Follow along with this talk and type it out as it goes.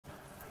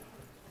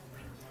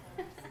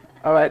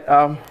All right.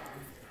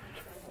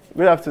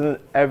 Good afternoon,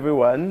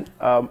 everyone.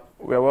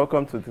 We are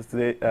welcome to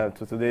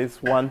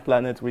today's One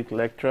Planet Week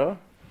lecture.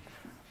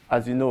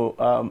 As you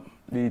know,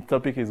 the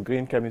topic is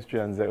green chemistry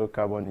and zero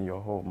carbon in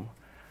your home.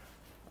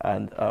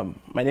 And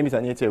my name is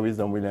Anietie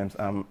Williams.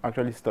 I'm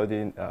actually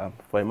studying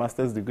for a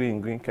master's degree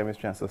in green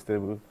chemistry and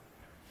sustainable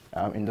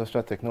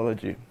industrial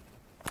technology.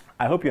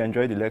 I hope you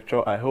enjoyed the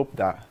lecture. I hope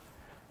that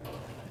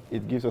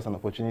it gives us an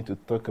opportunity to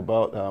talk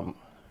about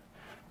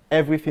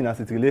everything as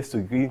it relates to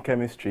green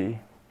chemistry.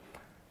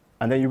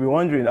 And then you'll be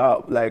wondering,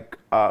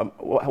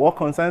 what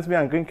concerns me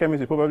and green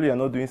chemistry? Probably you're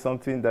not doing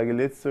something that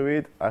relates to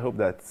it. I hope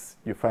that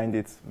you find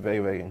it very,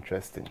 very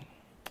interesting.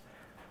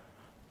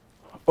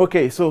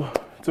 Okay, so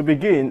to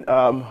begin,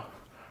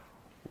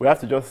 we have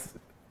to just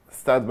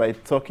start by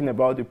talking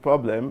about the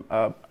problem.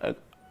 I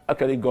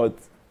actually got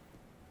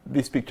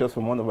these pictures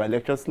from one of my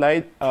lecture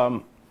slides.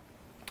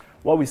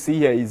 What we see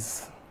here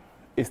is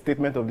a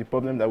statement of the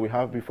problem that we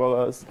have before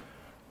us.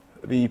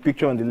 The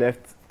picture on the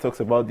left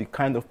talks about the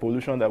kind of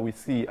pollution that we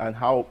see and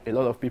how a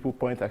lot of people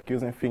point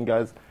accusing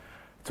fingers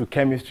to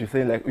chemistry,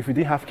 saying like, if we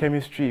didn't have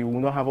chemistry, we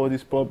would not have all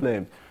these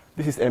problems.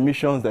 This is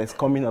emissions that is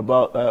coming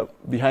about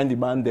behind the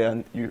man there,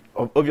 and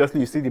obviously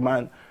you see the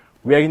man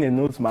wearing a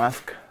nose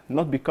mask,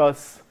 not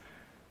because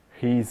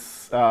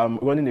he's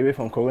running away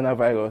from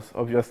coronavirus,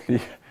 obviously,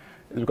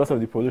 it's because of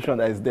the pollution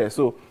that is there.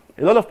 So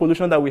a lot of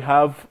pollution that we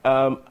have,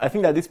 I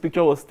think that this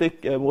picture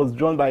was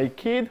drawn by a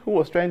kid who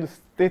was trying to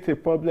state a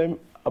problem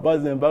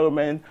about the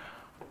environment,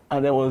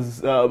 and there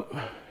was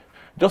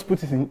just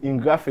put it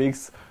in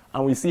graphics,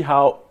 and we see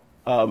how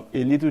a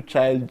little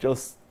child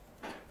just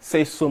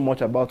says so much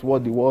about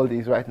what the world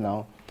is right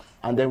now,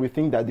 and then we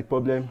think that the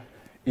problem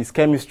is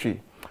chemistry.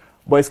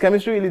 But is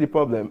chemistry really the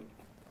problem?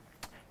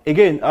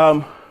 Again,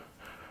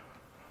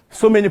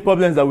 so many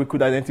problems that we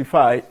could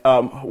identify: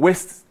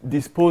 waste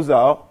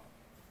disposal,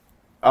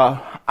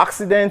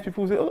 accidents.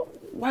 People say, oh,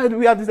 why do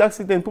we have this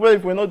accident? Probably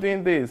if we're not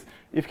doing this,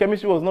 if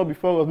chemistry was not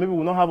before us, maybe we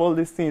will not have all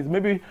these things.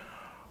 Maybe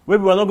we're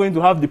not going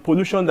to have the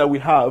pollution that we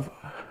have.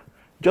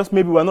 Just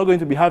maybe we're not going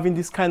to be having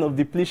this kind of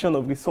depletion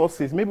of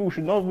resources. Maybe we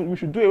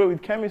should do away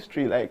with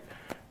chemistry. Like,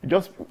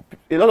 just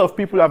a lot of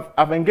people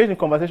have engaged in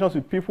conversations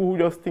with people who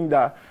just think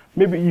that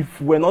maybe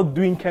if we're not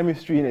doing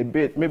chemistry in a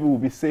bit, maybe we'll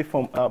be safe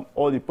from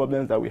all the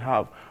problems that we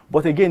have.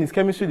 But again, is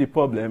chemistry the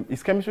problem?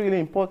 Is chemistry really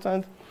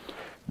important?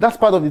 That's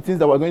part of the things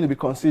that we're going to be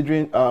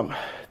considering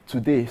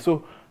today.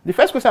 So the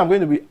first question I'm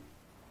going to be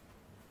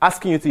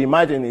asking you to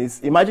imagine is,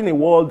 imagine a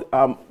world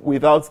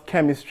without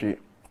chemistry.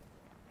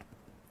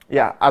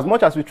 Yeah, as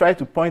much as we try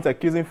to point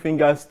accusing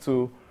fingers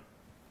to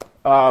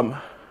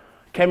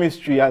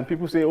chemistry, and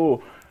people say,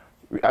 oh,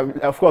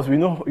 of course, you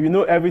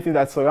know everything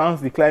that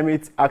surrounds the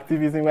climate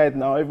activism right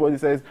now. Everybody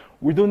says,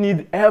 we don't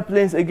need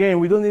airplanes again,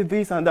 we don't need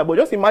this and that. But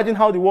just imagine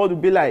how the world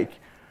would be like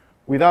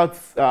without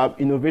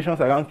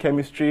innovations around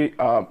chemistry,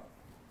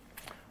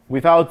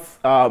 without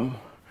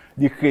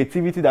the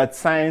creativity that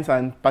science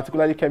and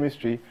particularly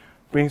chemistry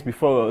brings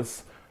before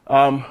us.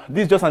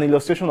 This is just an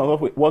illustration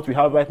of what we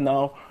have right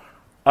now.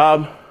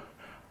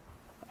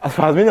 As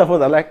far as many of us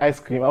that like ice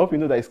cream, I hope you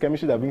know that it's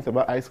chemistry that brings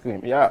about ice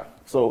cream. Yeah,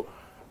 so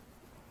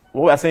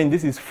what we're saying,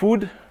 this is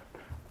food.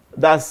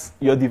 That's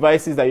your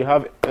devices that you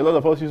have. A lot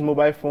of us use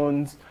mobile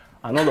phones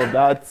and all of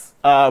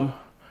that.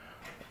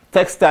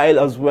 Textile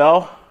as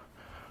well.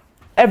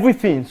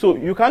 Everything. So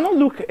you cannot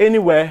look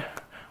anywhere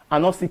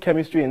and not see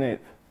chemistry in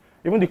it.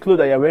 Even the clothes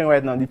that you're wearing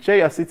right now, the chair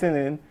you're sitting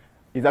in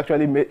is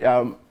actually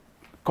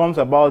comes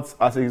about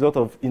as a result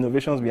of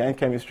innovations behind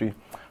chemistry.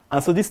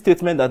 And so this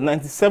statement that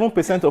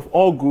 97% of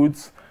all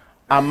goods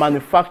are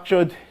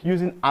manufactured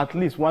using at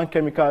least one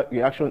chemical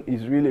reaction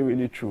is really,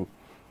 really true.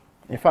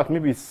 In fact,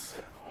 maybe it's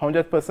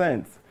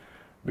 100%,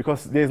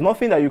 because there's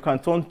nothing that you can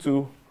turn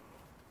to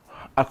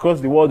across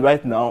the world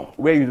right now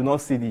where you do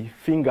not see the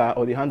finger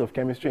or the hand of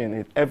chemistry in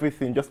it.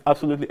 Everything, just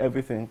absolutely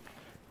everything,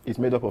 is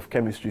made up of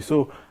chemistry.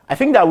 So I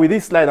think that with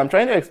this slide, I'm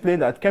trying to explain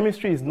that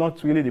chemistry is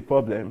not really the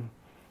problem,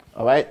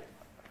 all right?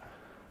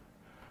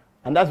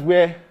 And that's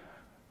where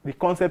the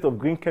concept of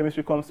green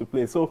chemistry comes to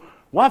play. So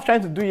what I'm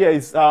trying to do here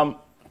is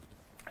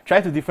try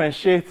to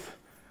differentiate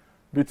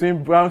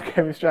between brown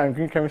chemistry and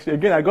green chemistry.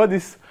 Again, I got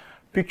this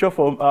picture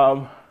from,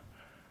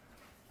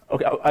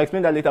 okay, I'll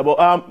explain that later,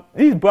 but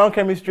this is brown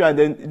chemistry and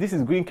then this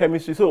is green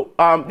chemistry. So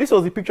this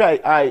was the picture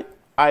I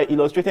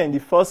illustrated in the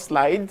first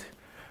slide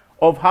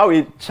of how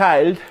a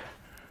child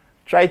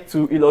tried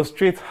to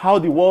illustrate how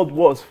the world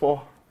was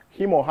for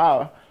him or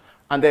her,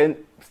 and then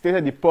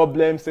stated the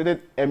problem,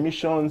 stated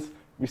emissions.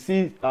 We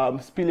see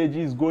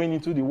spillages going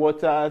into the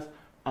waters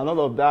and all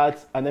of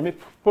that. And then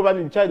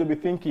probably the child will be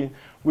thinking,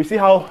 we see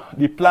how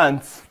the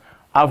plants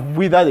have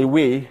withered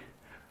away.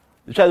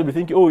 The child will be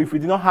thinking, oh, if we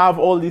did not have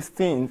all these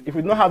things, if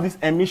we did not have these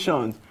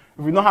emissions,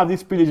 if we did not have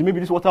this spillage, maybe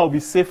this water will be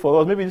safe for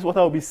us. Maybe this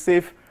water will be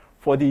safe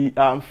for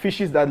the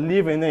fishes that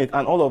live in it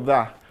and all of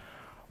that.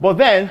 But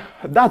then,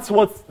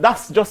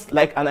 that's just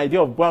like an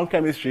idea of brown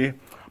chemistry.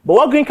 But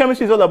what green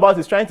chemistry is all about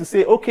is trying to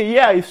say, okay,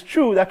 yeah, it's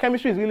true that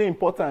chemistry is really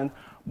important,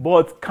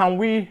 but can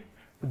we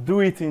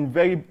do it in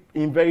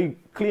very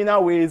cleaner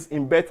ways,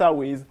 in better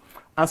ways?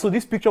 And so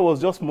this picture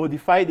was just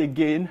modified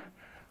again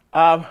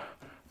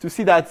to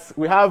see that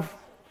we have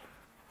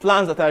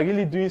plants that are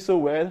really doing so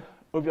well.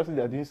 Obviously,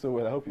 they are doing so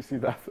well. I hope you see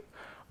that.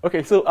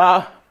 Okay, so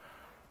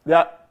they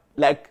are,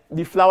 like,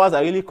 the flowers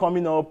are really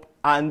coming up,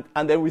 and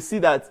then we see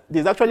that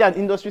there's actually an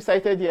industry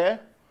sited here,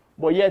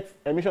 but yet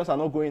emissions are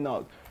not going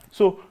out.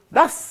 So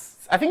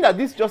I think that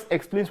this just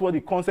explains what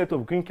the concept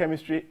of green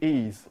chemistry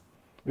is.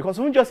 Because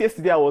even just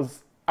yesterday, I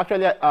was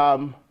actually at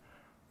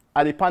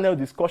a panel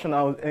discussion.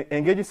 I was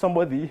engaging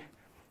somebody,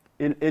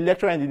 a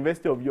lecturer in the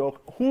University of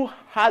York, who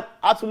had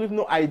absolutely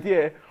no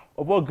idea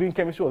of what green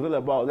chemistry was all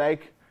about.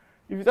 Like,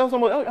 if you tell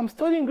somebody, oh, I'm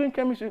studying green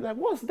chemistry, like,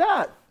 what's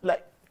that?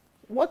 Like,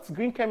 what's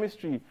green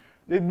chemistry?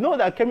 They know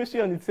that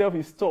chemistry on itself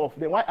is tough.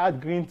 Then why add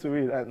green to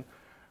it? And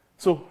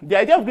so the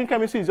idea of green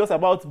chemistry is just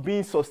about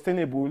being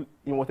sustainable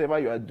in whatever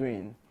you are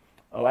doing.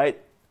 All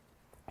right?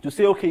 To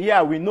say, okay,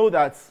 yeah, we know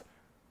that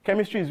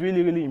chemistry is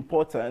really, really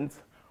important,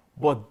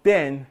 but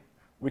then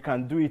we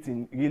can do it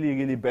in really,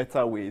 really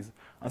better ways.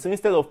 And so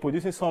instead of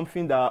producing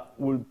something that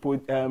will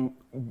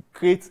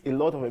create a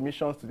lot of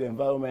emissions to the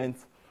environment,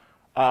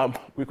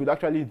 we could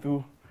actually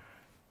do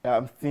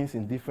things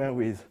in different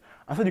ways.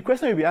 And so the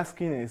question you'll be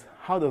asking is,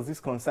 how does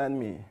this concern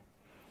me?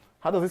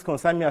 How does this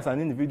concern me as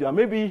an individual?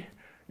 Maybe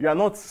you are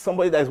not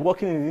somebody that is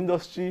working in the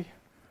industry,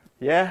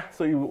 yeah?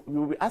 So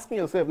you'll be asking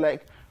yourself,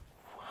 like,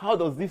 how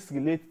does this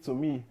relate to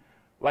me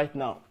right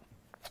now?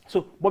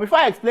 So, but before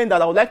I explain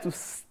that, I would like to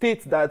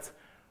state that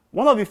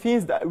one of the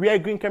things that where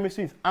green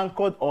chemistry is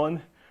anchored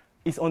on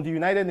is on the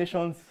United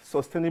Nations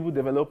Sustainable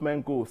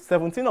Development Goals,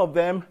 17 of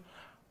them.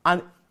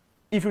 And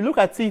if you look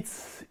at it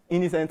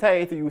in its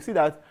entirety, you will see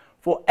that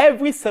for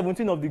every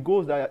 17 of the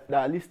goals that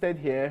are listed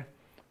here,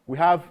 we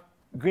have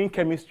green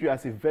chemistry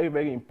as a very,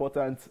 very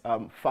important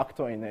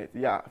factor in it.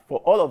 Yeah, for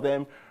all of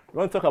them, we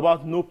want to talk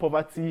about no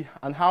poverty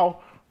and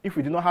how if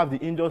we do not have the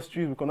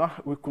industries,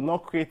 we could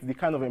not create the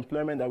kind of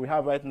employment that we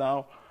have right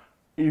now.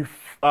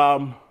 If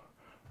I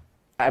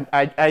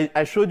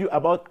showed you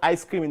about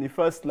ice cream in the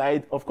first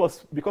slide. Of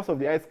course, because of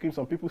the ice cream,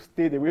 some people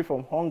stayed away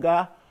from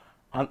hunger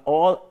and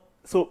all.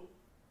 So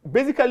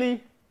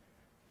basically,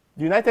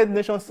 the United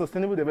Nations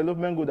Sustainable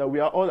Development Goal that we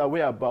are all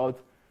aware about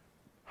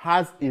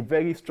has a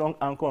very strong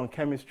anchor on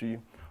chemistry.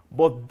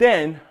 But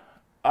then,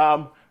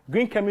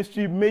 green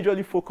chemistry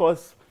majorly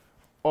focuses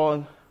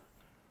on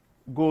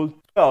Goal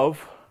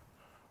 12,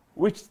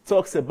 which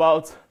talks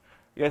about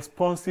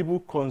responsible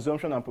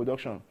consumption and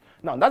production.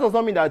 Now, that does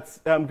not mean that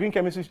green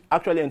chemistry is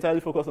actually entirely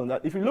focused on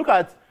that. If you look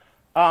at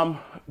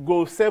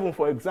Goal 7,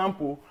 for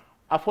example,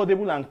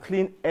 affordable and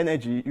clean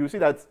energy, you see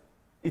that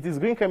it is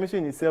green chemistry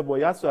in itself, but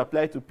it has to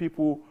apply to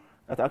people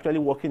that are actually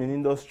working in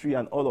industry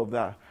and all of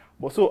that.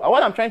 But so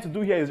what I'm trying to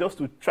do here is just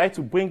to try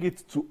to bring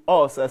it to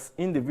us as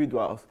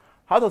individuals.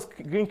 How does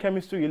green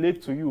chemistry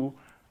relate to you?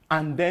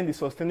 And then the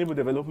Sustainable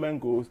Development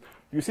Goals.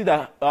 You see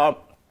that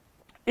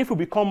if we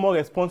become more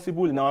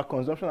responsible in our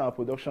consumption and our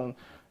production,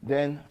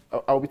 then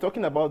I'll be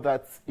talking about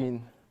that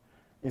in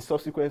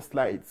subsequent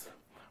slides.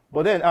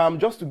 But then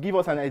just to give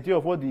us an idea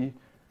of what the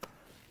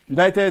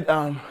United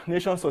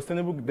Nations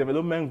Sustainable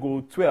Development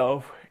Goal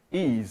 12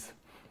 is.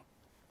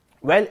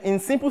 Well, in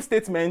simple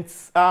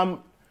statements,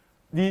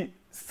 the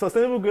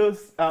Sustainable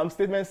Goals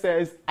statement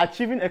says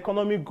achieving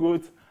economic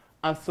growth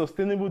and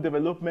sustainable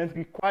development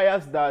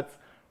requires that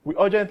we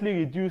urgently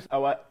reduce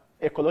our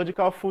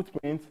ecological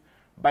footprint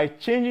by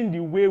changing the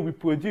way we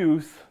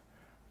produce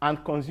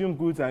and consume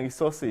goods and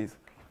resources.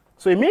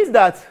 So it means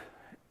that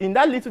in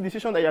that little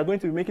decision that you're going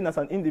to be making as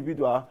an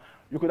individual,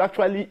 you could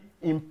actually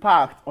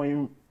impact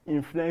or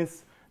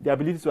influence the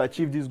ability to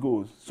achieve these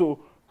goals. So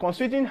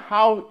considering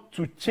how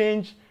to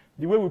change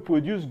the way we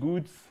produce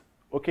goods,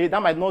 okay,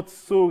 that might not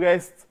so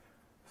rest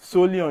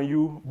solely on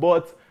you,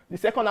 but the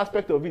second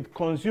aspect of it,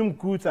 consume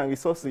goods and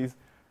resources,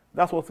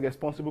 that's what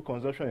responsible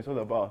consumption is all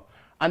about.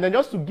 And then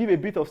just to give a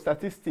bit of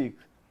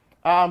statistics,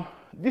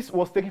 this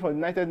was taken from the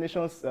United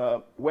Nations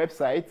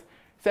website. It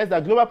says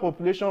that global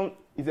population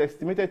is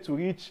estimated to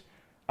reach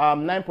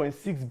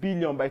 9.6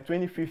 billion by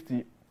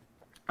 2050.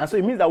 And so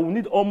it means that we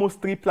need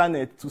almost 3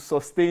 planets to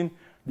sustain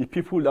the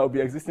people that will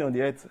be existing on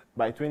the Earth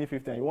by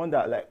 2050. And you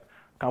wonder, like,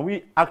 can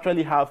we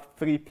actually have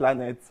 3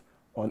 planets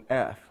on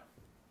Earth?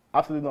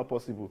 Absolutely not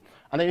possible.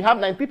 And then you have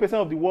 93%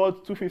 of the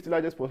world's 250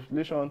 largest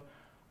population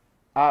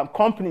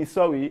companies,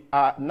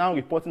 are now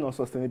reporting on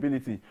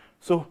sustainability.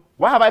 So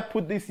why have I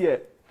put this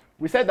here?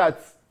 We said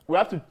that we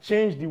have to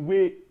change the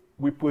way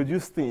we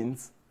produce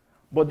things,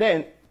 but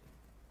then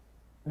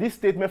this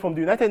statement from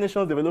the United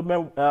Nations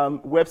Development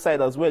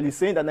website as well is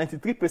saying that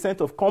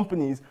 93% of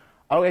companies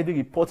are already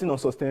reporting on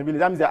sustainability.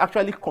 That means they're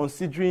actually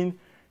considering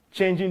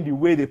changing the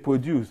way they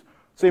produce.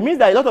 So it means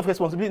that a lot of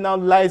responsibility now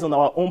lies on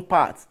our own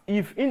part.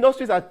 If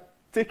industries are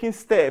taking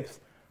steps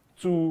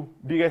to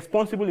be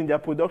responsible in their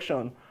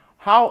production,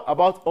 how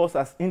about us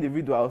as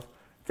individuals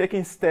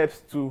taking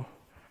steps to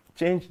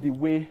change the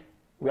way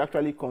we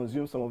actually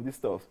consume some of this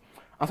stuff?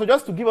 And so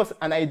just to give us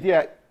an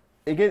idea,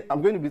 again,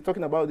 I'm going to be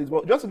talking about this,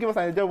 but just to give us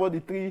an idea of what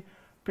the 3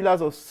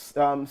 pillars of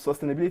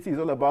sustainability is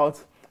all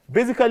about,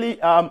 basically,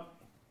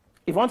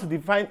 if you want to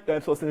define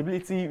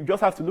sustainability, you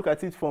just have to look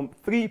at it from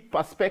three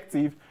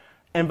perspectives: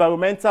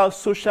 environmental,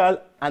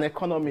 social, and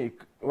economic,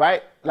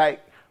 right?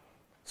 Like,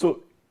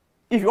 so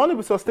if you want to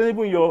be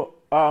sustainable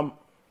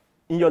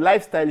in your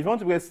lifestyle, if you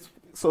want to be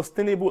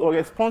sustainable or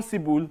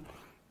responsible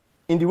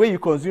in the way you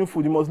consume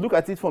food, you must look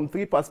at it from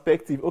three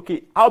perspectives.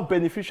 Okay, how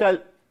beneficial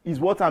is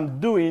what I'm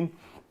doing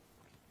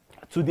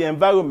to the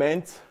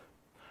environment?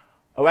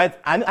 All right,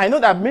 and I know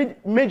that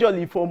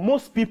majorly for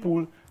most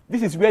people,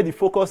 this is where the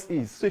focus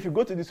is. So if you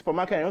go to the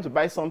supermarket and you want to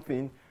buy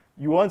something,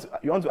 you want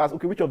to ask,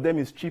 okay, which of them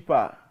is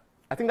cheaper?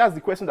 I think that's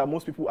the question that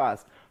most people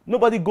ask.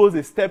 Nobody goes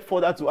a step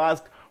further to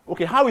ask,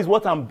 okay, how is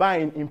what I'm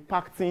buying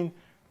impacting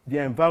the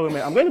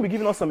environment? I'm going to be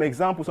giving us some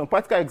examples, some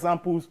practical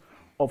examples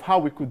of how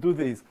we could do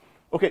this.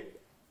 Okay,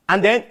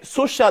 and then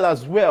social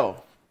as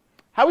well.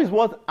 How is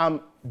what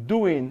I'm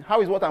doing,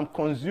 how is what I'm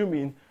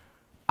consuming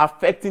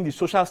affecting the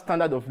social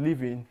standard of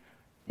living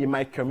in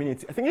my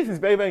community? I think this is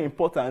very, very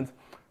important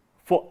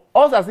for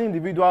us as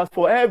individuals,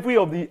 for every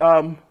of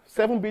the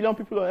 7 billion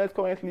people on earth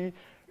currently.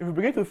 If we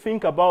begin to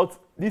think about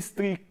these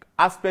three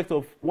aspects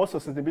of what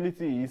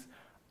sustainability is,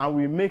 and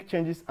we make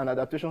changes and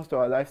adaptations to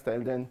our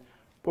lifestyle, then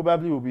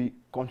probably we'll be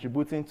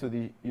contributing to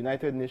the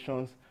United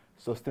Nations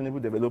Sustainable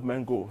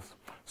Development Goals.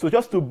 So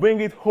just to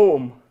bring it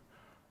home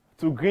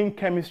to green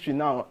chemistry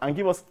now and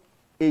give us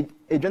a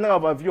general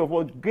overview of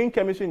what green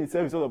chemistry in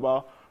itself is all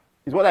about,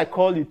 is what I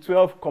call the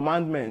 12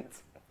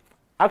 commandments.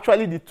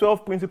 Actually, the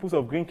 12 principles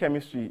of green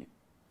chemistry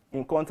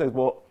in context,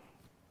 but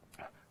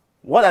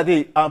what are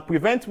they?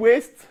 Prevent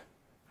waste,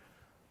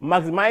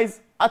 maximize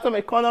atom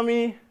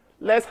economy,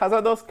 less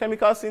hazardous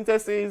chemical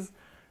synthesis,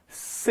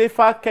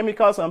 safer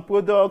chemicals and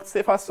products,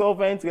 safer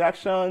solvent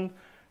reaction,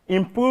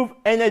 improve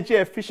energy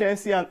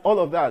efficiency, and all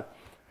of that.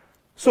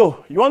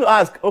 So you want to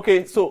ask,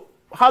 okay, so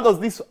how does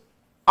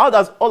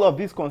all of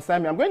this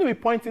concern me? I'm going to be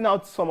pointing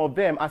out some of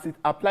them as it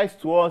applies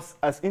to us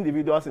as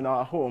individuals in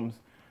our homes.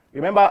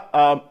 Remember,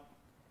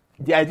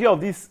 the idea of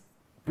this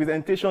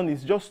presentation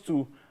is just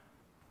to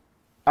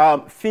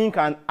think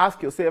and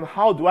ask yourself,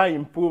 how do I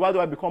improve? How do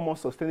I become more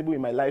sustainable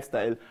in my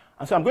lifestyle?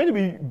 And so I'm going to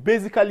be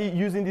basically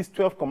using these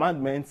 12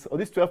 commandments or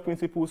these 12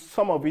 principles,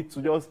 some of it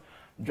to just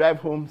drive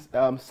home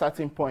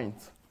certain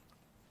points.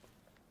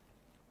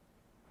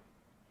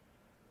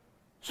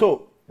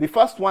 So the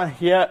first one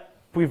here,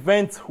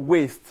 prevent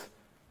waste.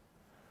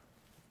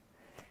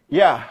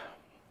 Yeah.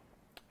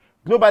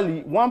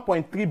 Globally,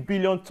 1.3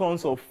 billion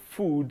tons of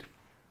food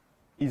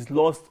is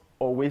lost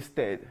or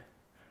wasted.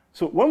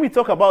 So when we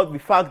talk about the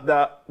fact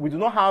that we do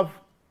not have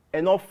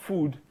enough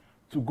food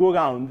to go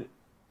around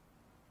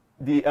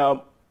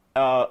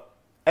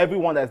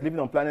everyone that's living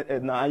on planet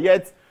Earth now, and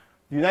yet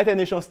the United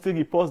Nations still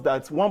reports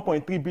that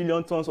 1.3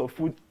 billion tons of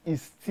food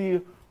is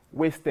still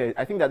wasted.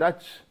 I think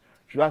that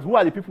should ask, who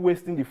are the people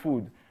wasting the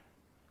food?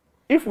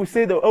 If we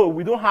say that, oh,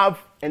 we don't have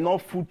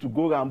enough food to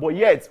go around, but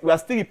yet we are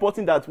still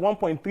reporting that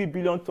 1.3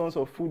 billion tons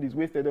of food is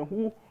wasted, then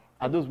who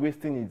are those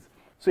wasting it?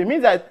 So it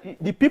means that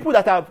the people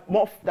that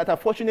are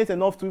fortunate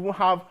enough to even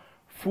have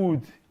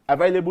food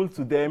available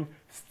to them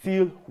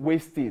still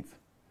waste it.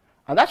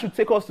 And that should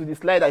take us to the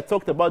slide I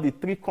talked about, the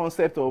three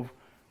concepts of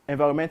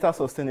environmental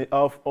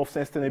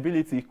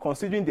sustainability,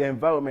 considering the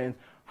environment.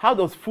 How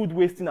does food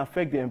wasting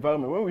affect the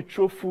environment? When we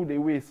throw food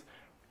away,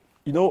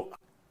 you know,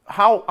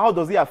 how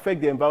does it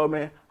affect the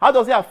environment? How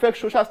does it affect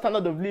social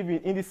standard of living,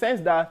 in the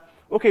sense that,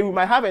 okay, we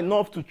might have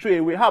enough to throw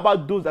away. How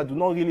about those that do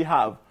not really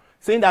have?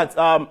 Saying that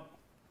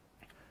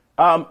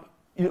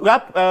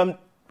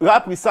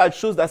RAP research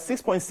shows that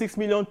 6.6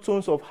 million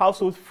tons of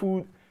household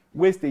food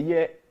waste a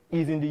year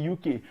is in the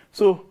UK.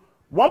 So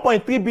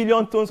 1.3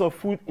 billion tons of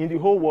food in the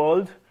whole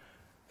world,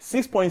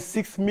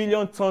 6.6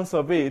 million tons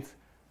of it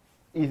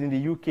is in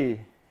the UK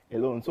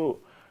alone. So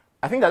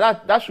I think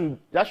that should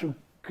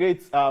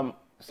create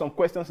some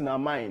questions in our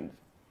mind.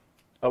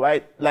 All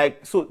right,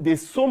 like, so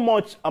there's so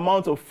much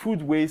amount of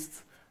food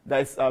waste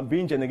that's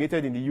being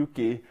generated in the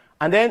UK.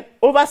 And then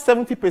over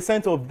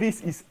 70% of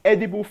this is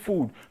edible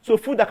food. So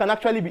food that can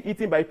actually be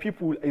eaten by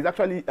people is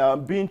actually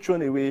being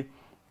thrown away.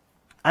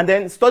 And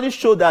then studies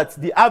show that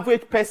the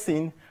average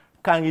person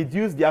can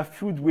reduce their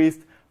food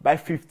waste by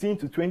 15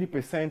 to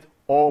 20%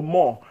 or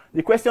more.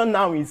 The question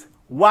now is,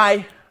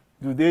 why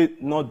do they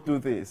not do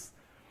this?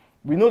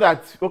 We know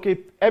that, okay,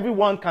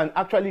 everyone can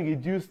actually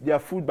reduce their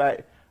food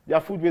waste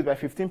by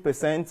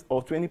 15%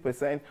 or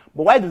 20%,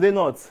 but why do they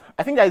not?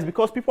 I think that is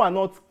because people are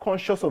not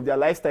conscious of their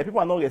lifestyle. People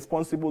are not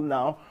responsible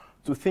now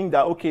to think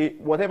that, okay,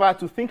 whatever,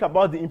 to think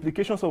about the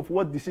implications of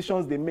what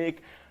decisions they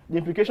make, the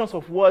implications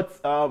of what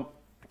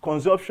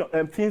consumption,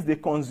 things they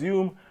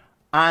consume,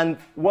 and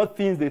what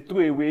things they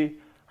throw away.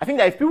 I think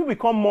that if people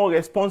become more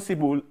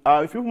responsible,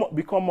 if people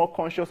become more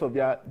conscious of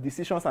their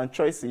decisions and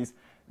choices,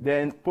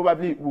 then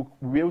probably we'll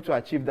be able to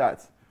achieve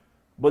that.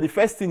 But the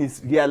first thing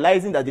is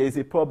realizing that there is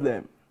a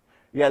problem.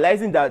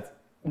 Realizing that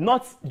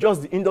not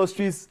just the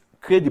industries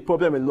create the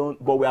problem alone,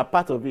 but we are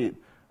part of it,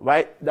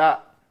 right?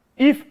 That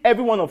if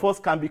every one of us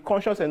can be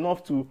conscious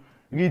enough to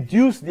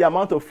reduce the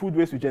amount of food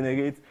waste we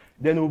generate,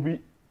 then we'll be,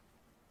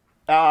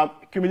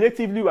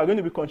 cumulatively, we're going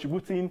to be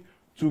contributing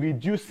to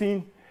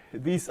reducing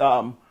this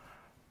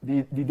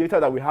the data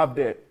that we have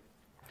there.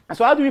 And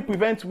so how do we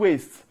prevent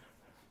waste?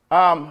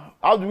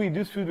 How do we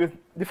reduce food waste?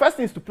 The first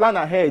thing is to plan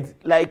ahead.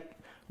 Like,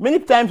 many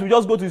times we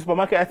just go to the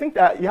supermarket. I think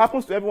that it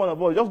happens to every one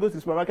of us. You just go to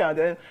the supermarket and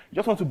then you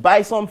just want to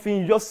buy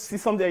something. You just see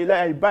something that you like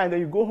and you buy, and then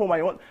you go home and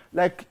you want,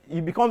 like,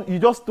 you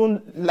just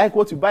don't like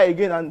what you buy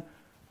again, and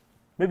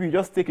maybe you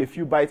just take a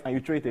few bites and you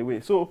throw it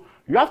away. So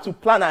you have to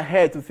plan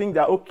ahead to think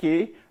that,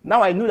 okay,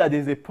 now I know that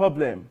there's a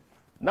problem.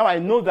 Now I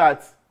know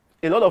that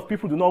a lot of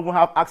people do not even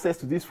have access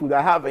to this food.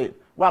 I have it.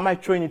 Why am I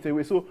throwing it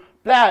away? So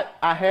plan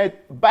ahead,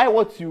 buy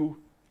what you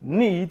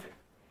need.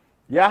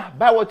 Yeah,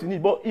 buy what you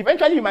need. But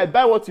eventually you might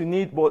buy what you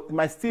need, but it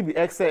might still be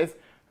excess.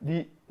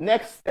 The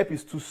next step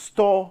is to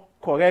store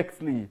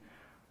correctly.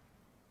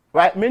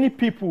 Right? Many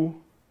people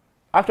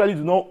actually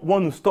do not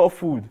want to store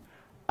food.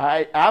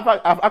 I've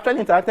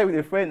actually interacted with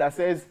a friend that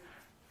says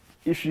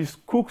if she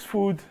cooks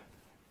food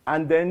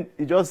and then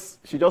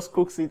she just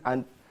cooks it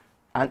and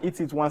eats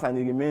it once and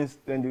it remains,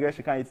 then the rest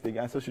she can't eat it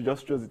again, so she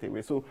just throws it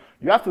away. So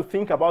you have to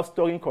think about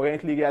storing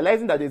correctly,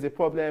 realizing that there's a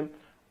problem,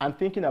 and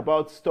thinking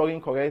about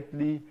storing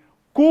correctly.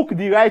 Cook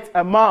the right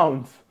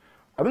amount.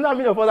 I don't know how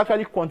many of us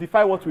actually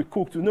quantify what we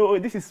cook to know, oh,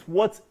 this is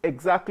what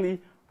exactly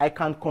I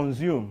can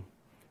consume.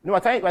 You know,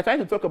 we're trying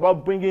to talk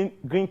about bringing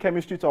green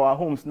chemistry to our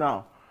homes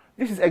now.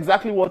 This is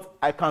exactly what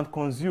I can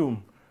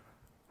consume.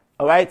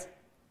 All right?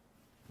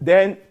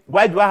 Then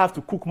why do I have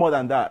to cook more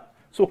than that?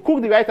 So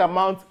cook the right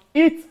amount,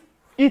 eat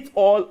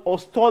all, or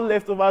store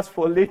leftovers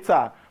for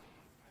later.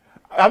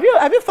 Have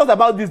you thought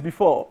about this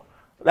before?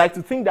 Like,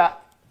 to think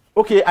that,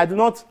 okay, I do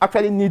not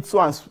actually need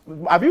so and so.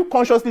 Have you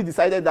consciously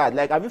decided that?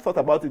 Like, have you thought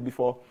about it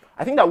before?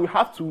 I think that we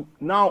have to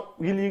now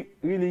really,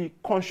 really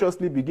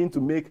consciously begin to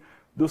make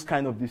those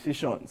kind of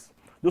decisions,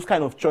 those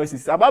kind of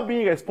choices. It's about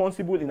being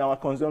responsible in our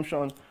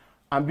consumption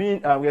and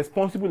being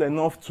responsible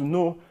enough to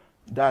know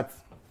that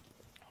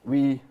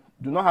we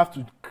do not have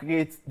to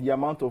create the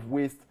amount of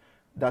waste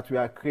that we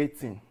are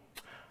creating.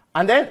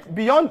 And then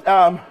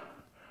beyond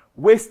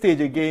wastage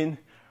again,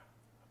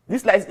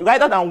 this slide,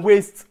 rather than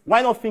waste,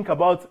 why not think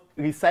about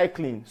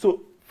recycling?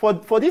 So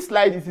for this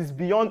slide, it is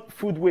beyond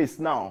food waste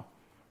now.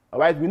 All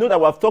right, we know that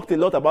we have talked a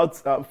lot about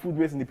food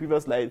waste in the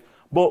previous slide,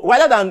 but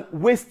rather than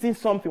wasting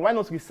something, why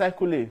not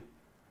recycle it?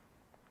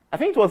 I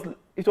think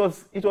it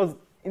was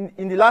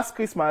in the last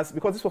Christmas,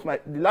 because the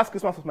last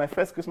Christmas was my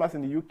first Christmas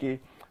in the UK,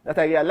 that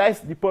I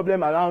realized the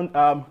problem around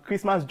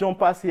Christmas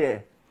jumpers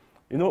here.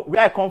 You know,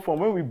 where I come from,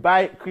 when we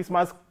buy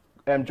Christmas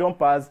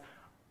jumpers,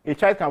 a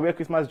child can wear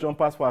Christmas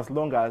jumpers for as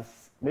long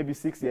as maybe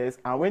 6 years,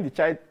 and when the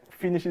child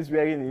finishes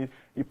wearing it,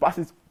 he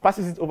passes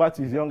it over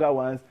to his younger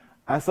ones,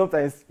 and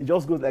sometimes it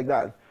just goes like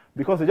that,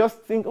 because they just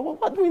think, oh,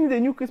 what do we need a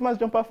new Christmas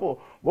jumper for?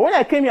 But when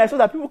I came here, I saw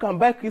that people can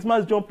buy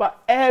Christmas jumper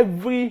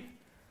every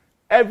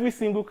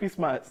single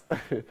Christmas.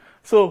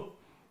 So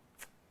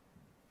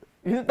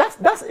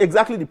that's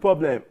exactly the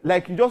problem.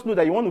 Like, you just know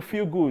that you want to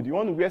feel good, you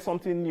want to wear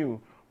something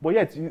new, but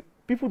yet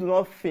people do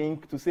not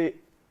think to say,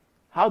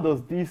 how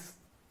does this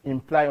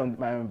imply on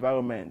my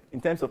environment in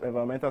terms of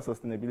environmental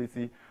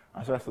sustainability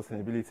and social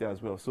sustainability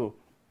as well? So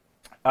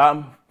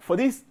for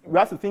this, we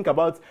have to think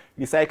about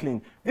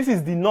recycling. This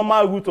is the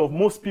normal route of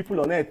most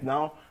people on earth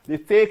now. They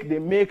take, they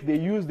make, they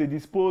use, they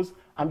dispose,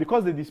 and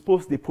because they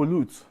dispose, they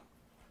pollute.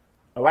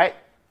 All right?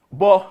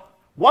 But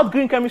what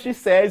green chemistry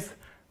says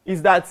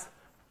is that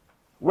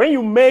when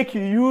you make,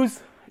 you use,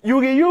 you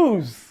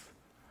reuse.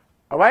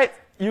 All right?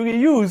 You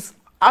reuse.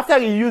 After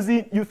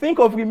reusing, you think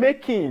of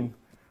remaking.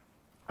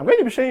 I'm going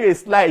to be showing you a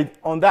slide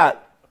on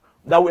that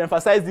will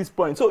emphasize this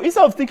point. So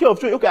instead of thinking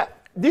of, okay,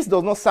 this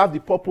does not serve the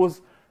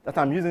purpose that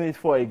I'm using it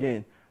for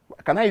again,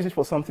 can I use it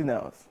for something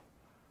else?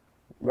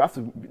 We have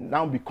to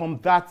now become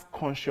that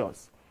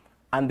conscious.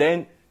 And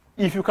then,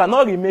 if you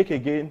cannot remake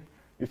again,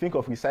 you think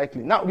of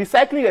recycling. Now,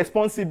 recycling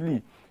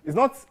responsibly is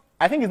not,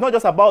 I think it's not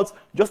just about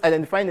just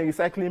identifying a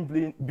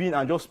recycling bin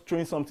and just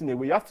throwing something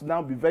away. You have to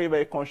now be very,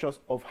 very conscious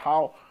of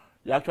how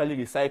you're actually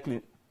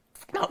recycling.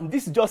 Now,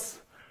 this is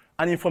just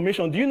an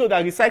information. Do you know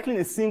that recycling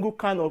a single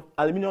can of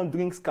aluminum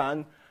drinks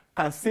can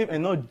save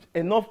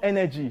enough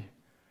energy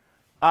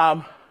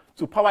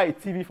to power a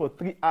TV for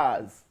 3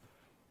 hours?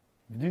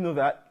 Did you know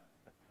that?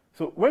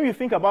 So when you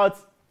think about,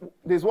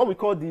 there's what we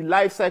call the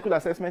life cycle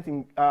assessment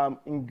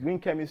in green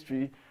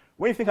chemistry.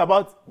 When you think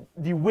about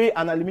the way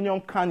an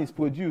aluminum can is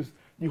produced,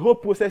 the whole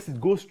process it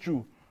goes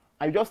through,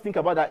 and you just think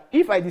about that.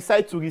 If I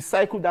decide to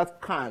recycle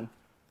that can,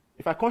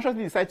 if I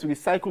consciously decide to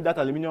recycle that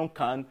aluminum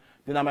can,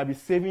 then I might be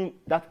saving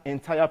that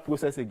entire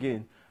process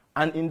again.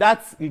 And in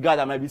that regard,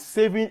 I might be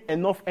saving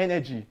enough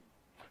energy.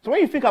 So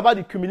when you think about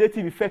the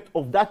cumulative effect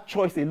of that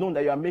choice alone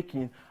that you are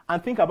making,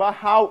 and think about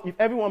how if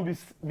everyone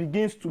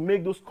begins to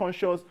make those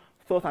conscious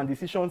thoughts and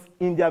decisions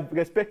in their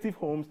respective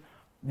homes,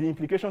 the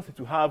implications it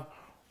will have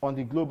on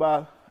the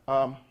global,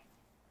 on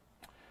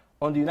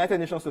the United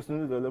Nations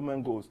Sustainable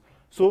Development Goals.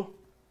 So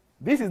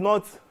this is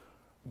not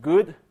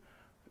good,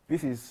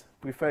 this is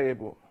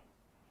preferable.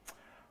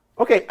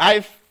 Okay,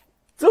 I've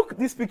took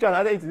this picture and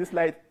added it to this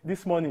slide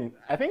this morning.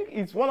 I think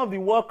it's one of the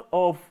work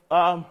of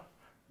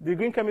the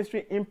Green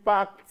Chemistry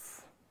Impact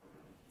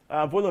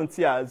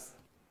volunteers.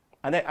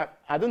 And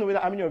I don't know whether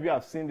how many of you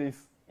have seen this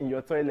in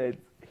your toilet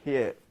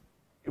here,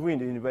 even in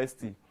the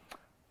university.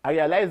 I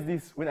realized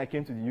this when I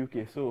came to the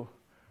UK, so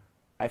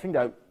I think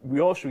that we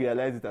all should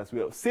realize it as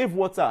well. Save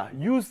water.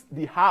 Use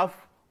the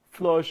half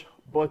flush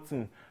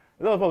button.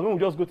 A lot of us, when we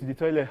just go to the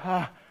toilet,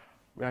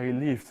 we are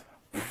relieved.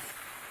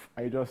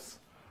 And you just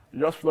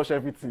flush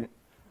everything.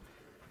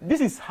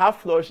 This is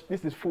half flush,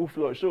 this is full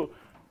flush. So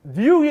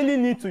do you really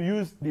need to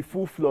use the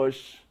full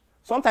flush?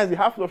 Sometimes the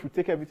half flush will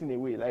take everything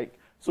away.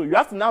 So you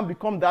have to now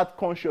become that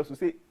conscious to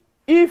say,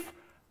 if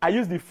I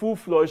use the full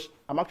flush,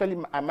 I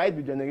might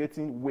be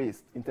generating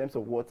waste in terms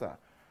of water.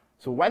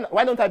 So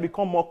why don't I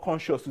become more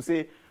conscious to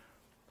say,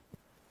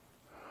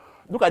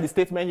 look at the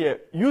statement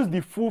here, use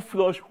the full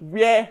flush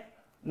where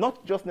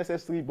not just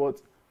necessary,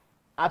 but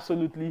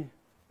absolutely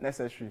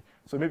necessary.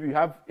 So maybe you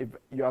have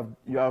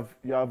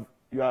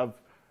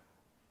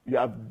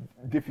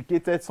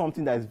defecated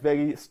something that is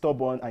very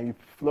stubborn, and you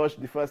flush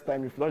the first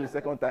time, you flush the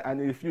second time, and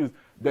you refuse,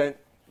 then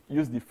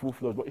use the full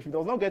flush. But if it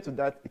does not get to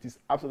that, it is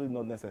absolutely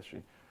not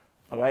necessary.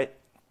 All right?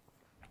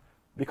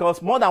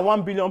 Because more than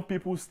 1 billion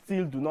people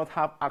still do not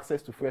have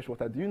access to fresh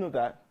water. Do you know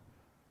that?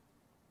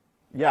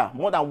 Yeah,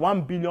 more than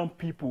 1 billion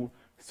people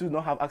still do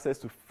not have access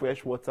to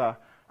fresh water.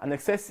 And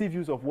excessive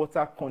use of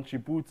water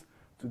contributes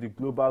to the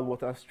global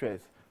water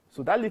stress.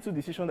 So that little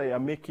decision that you are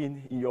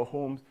making in your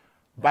homes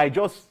by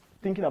just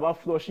thinking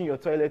about flushing your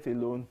toilet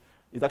alone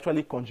is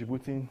actually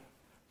contributing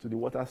to the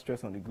water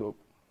stress on the globe.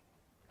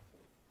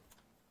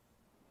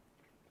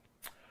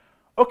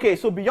 Okay,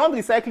 so beyond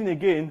recycling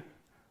again,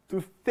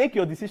 to take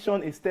your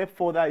decision a step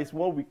further is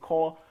what we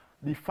call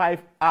the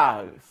 5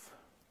 R's.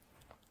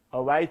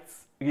 All right?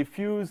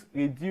 Refuse,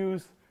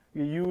 reduce,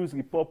 reuse,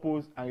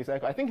 repurpose, and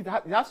recycle. I think it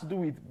has to do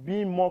with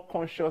being more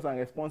conscious and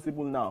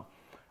responsible now.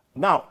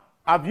 Now,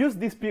 I've used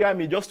this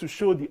pyramid just to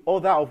show the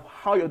order of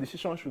how your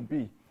decision should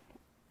be.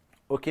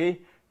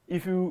 Okay?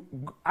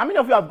 How many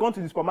of you have gone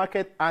to the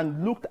supermarket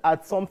and looked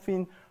at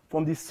something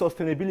from the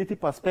sustainability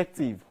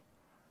perspective?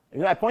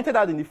 I pointed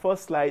out in the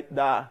first slide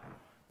that,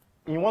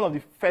 in one of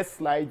the first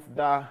slides,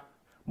 that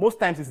most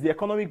times it's the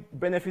economic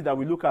benefit that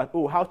we look at.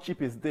 Oh, how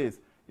cheap is this?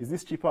 Is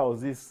this cheaper or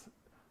is this?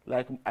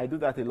 I do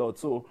that a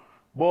lot.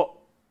 But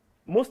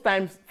most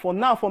times, from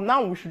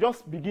now, we should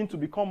just begin to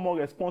become more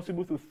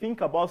responsible to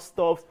think about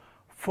stuff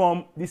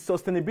from the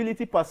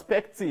sustainability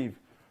perspective.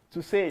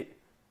 To say,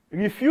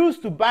 refuse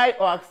to buy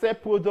or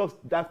accept products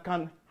that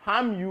can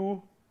harm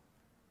you,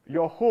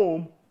 your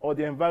home, or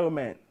the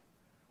environment.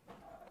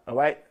 All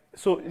right?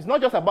 So it's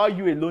not just about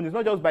you alone. It's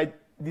not just by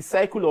the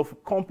cycle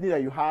of company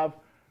that you have,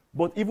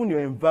 but even your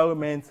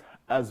environment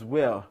as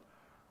well.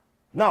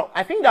 Now,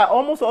 I think that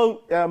almost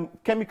all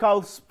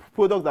chemicals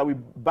products that we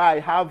buy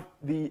have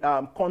the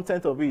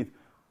content of it,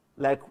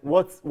 like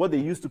what they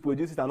use to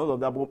produce it and all of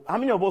that. But how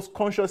many of us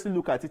consciously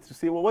look at it to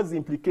say, well, what's the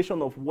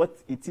implication of what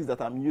it is that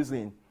I'm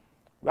using?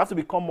 We have to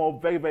become more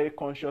very, very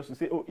conscious to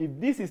say, oh, if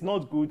this is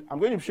not good, I'm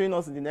going to be showing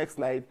us in the next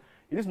slide,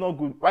 if it's not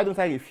good, why don't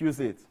I refuse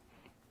it?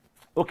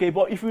 Okay,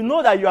 but if you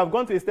know that you have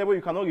gone to a step where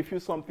you cannot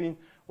refuse something,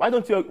 why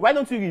don't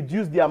you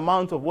reduce the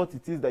amount of what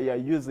it is that you are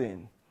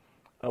using?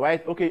 All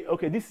right,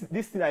 okay,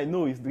 this thing I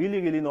know is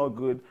really, really not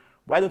good.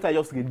 Why don't I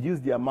just reduce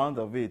the amount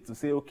of it to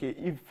say, okay,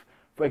 if,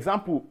 for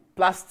example,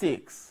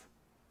 plastics,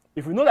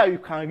 if you know that you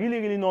can really,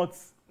 really not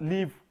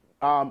live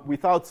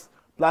without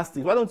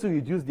plastics, why don't you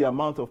reduce the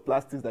amount of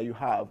plastics that you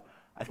have?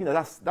 I think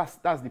that's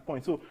the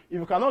point. So if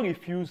you cannot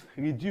refuse,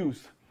 reduce.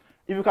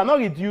 If you cannot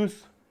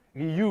reduce,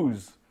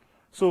 reuse.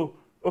 So,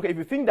 okay, if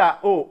you think that,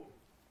 oh,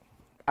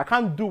 I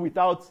can't do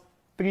without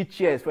 3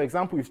 chairs, for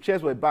example, if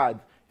chairs were bad,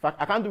 if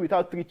I can't do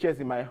without 3 chairs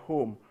in my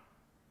home,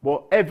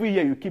 but every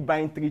year you keep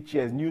buying 3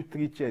 chairs, new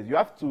 3 chairs, you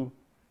have to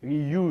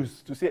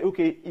reuse to say,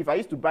 okay, if I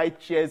used to buy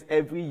chairs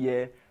every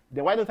year,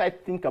 then why don't I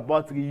think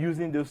about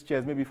reusing those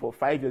chairs maybe for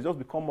 5 years, just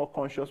become more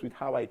conscious with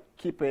how I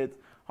keep it,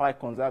 how I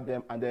conserve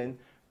them, and then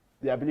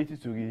the ability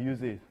to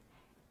reuse it.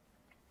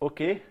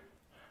 Okay?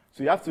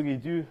 So you have to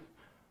reduce.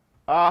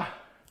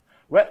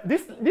 Well,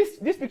 this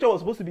picture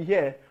was supposed to be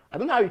here. I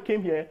don't know how it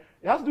came here.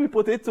 It has to do with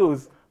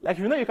potatoes. Like,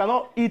 you know you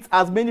cannot eat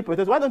as many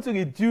potatoes. Why don't you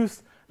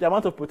reduce the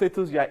amount of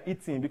potatoes you are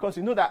eating? Because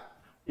you know that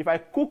if I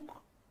cook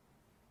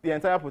the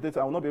entire potato,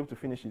 I will not be able to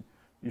finish it.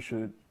 You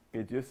should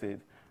reduce it.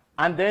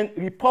 And then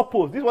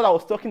repurpose. This is what I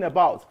was talking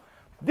about.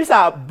 These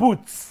are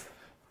boots.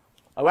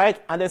 All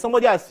right? And then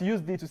somebody has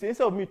used it to say,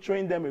 instead of me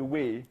throwing them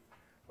away,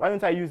 why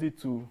don't I use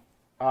it to,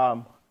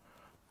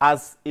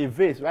 as a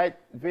vase, right?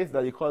 Vase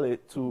that they call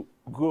it, to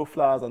grow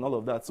flowers and all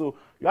of that. So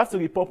you have to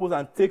repurpose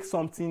and take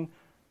something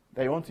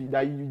that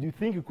you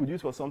think you could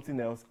use for something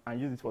else and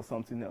use it for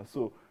something else.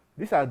 So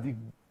these are the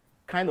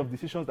kind of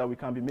decisions that we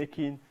can be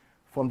making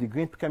from the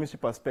green chemistry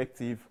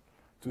perspective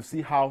to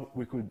see how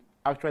we could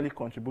actually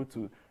contribute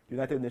to the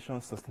United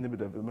Nations Sustainable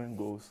Development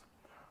Goals.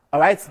 All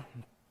right?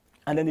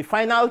 And then the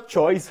final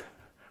choice,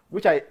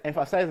 which I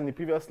emphasized in the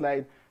previous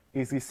slide,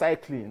 is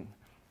recycling.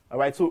 All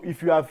right? So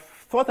if you have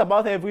thought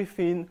about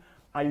everything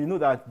and you know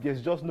that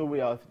there's just no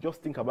way out,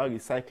 just think about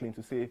recycling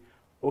to say,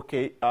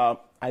 okay,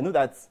 I know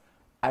that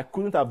I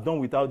couldn't have done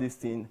without this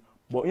thing,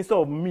 But instead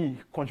of me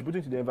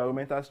contributing to the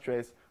environmental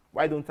stress,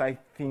 why don't I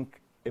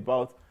think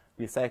about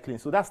recycling?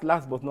 So that's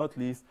last but not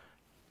least.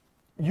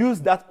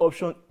 Use that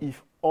option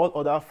if all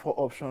other 4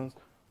 options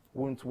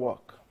won't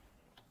work.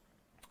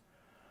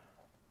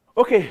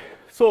 Okay,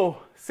 so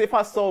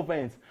safer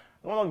solvents.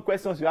 One of the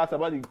questions you asked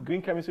about the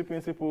green chemistry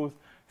principles,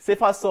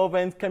 safer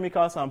solvents,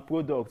 chemicals, and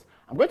products.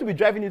 I'm going to be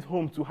driving it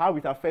home to how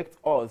it affects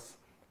us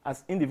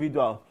as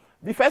individuals.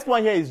 The first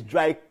one here is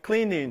dry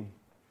cleaning.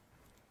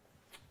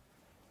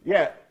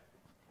 Yeah,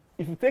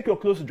 if you take your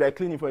clothes to dry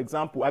cleaning, for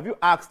example, have you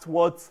asked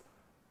what,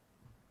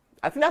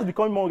 I think that's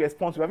becoming more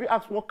responsible. Have you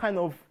asked what kind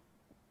of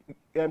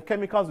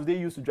chemicals do they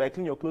use to dry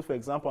clean your clothes, for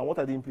example, and what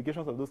are the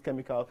implications of those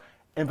chemicals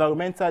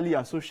environmentally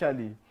and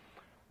socially?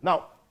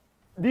 Now,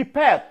 the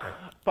PEC,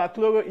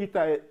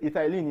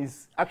 perchloroethylene,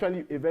 is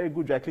actually a very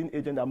good dry cleaning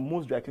agent that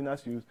most dry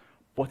cleaners use,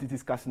 but it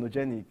is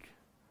carcinogenic.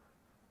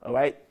 All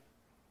right?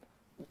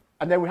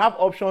 And then we have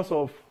options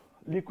of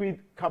liquid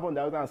carbon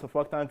dioxide and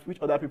surfactants, which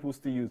other people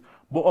still use.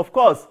 But of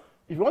course,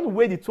 if you want to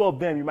weigh the 2 of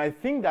them, you might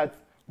think that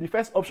the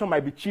first option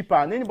might be cheaper,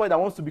 and anybody that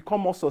wants to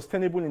become more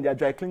sustainable in their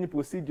dry cleaning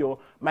procedure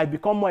might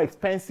become more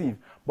expensive.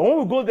 But when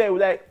we go there, we're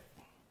like,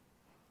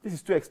 this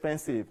is too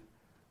expensive.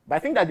 But I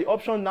think that the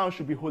option now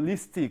should be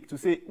holistic to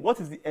say, what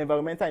is the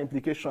environmental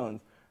implications?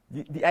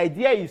 The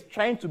idea is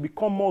trying to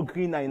become more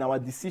greener in our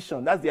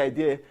decision. That's the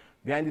idea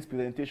behind this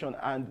presentation.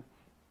 And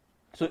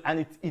so,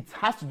 it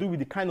has to do with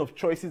the kind of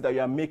choices that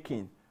you are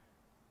making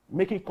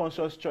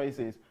conscious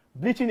choices.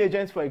 Bleaching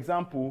agents, for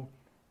example,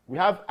 we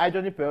have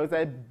hydrogen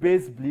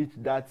peroxide-based bleach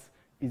that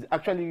is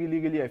actually really,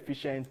 really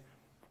efficient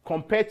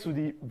compared to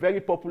the very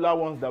popular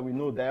ones that we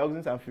know,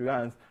 dioxins and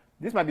furans.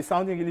 This might be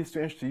sounding really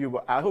strange to you,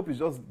 but I hope it's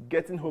just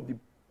getting home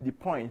the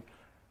point.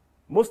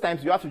 Most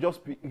times you have to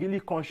just be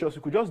really conscious.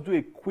 You could just do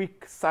a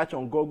quick search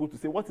on Google to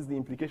say, what is the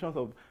implications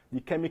of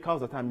the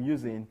chemicals that I'm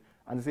using?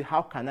 And say,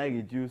 how can I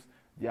reduce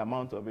the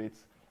amount of it?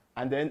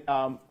 And then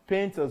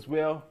paint as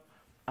well.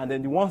 And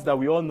then the ones that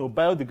we all know,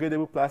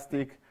 biodegradable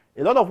plastic.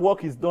 A lot of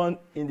work is done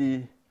in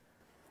the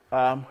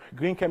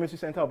Green Chemistry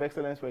Center of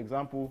Excellence, for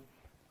example,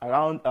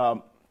 around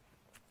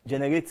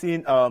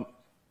generating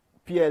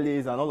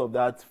PLAs and all of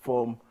that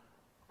from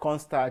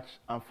cornstarch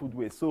and food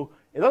waste. So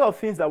a lot of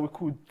things that we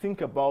could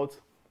think about,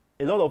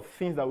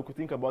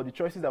 the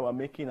choices that we're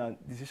making and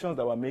decisions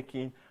that we're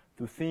making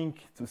to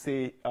think, to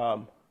say,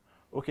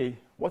 okay,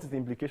 what is the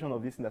implication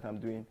of this thing that I'm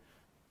doing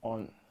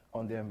on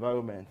the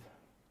environment?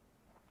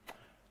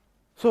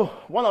 So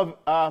one of,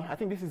 I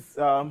think this is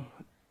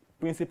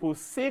principle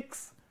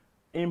 6,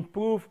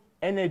 improve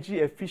energy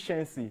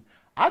efficiency.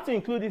 I had to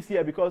include this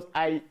here because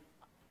I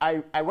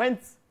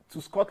went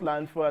to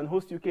Scotland for an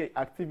Host UK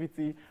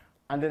activity,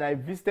 and then I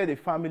visited a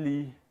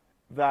family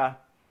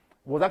that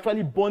was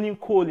actually burning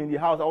coal in the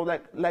house. I was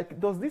like,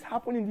 does this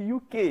happen in the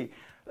UK?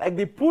 Like,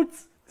 they put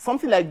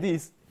something like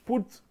this,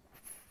 put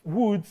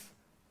woods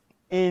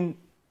in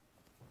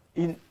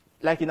an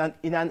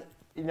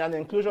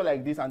enclosure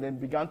like this, and then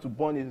began to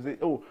burn it. Say,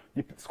 oh,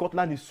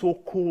 Scotland is so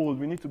cold,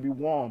 we need to be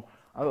warm,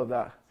 all of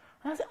that.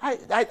 And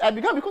I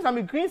began, because I'm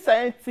a green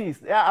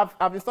scientist. Yeah,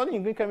 I've been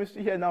studying green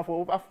chemistry here now for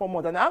over 4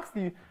 months, and I asked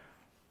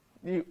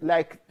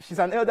she's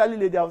an elderly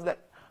lady. I was like,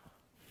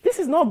 this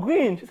is not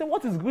green. She said,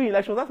 what is green?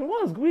 Like, she was asking,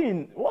 what is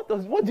green? What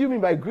do you mean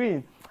by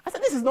green? I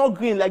said, this is not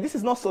green. Like, this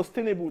is not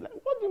sustainable. Like,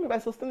 what do you mean by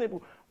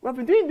sustainable? We have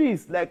been doing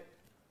this, like,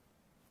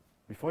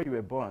 before you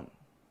were born.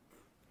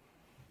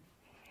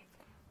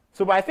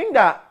 So, but I think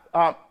that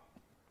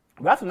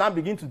we have to now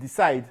begin to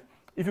decide.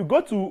 If you go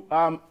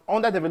to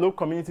underdeveloped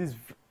communities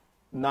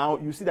now,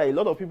 you see that a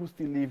lot of people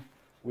still live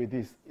with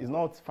this. It's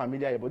not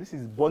familiar, but this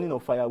is burning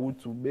of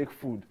firewood to make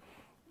food,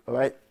 all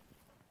right?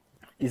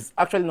 It's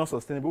actually not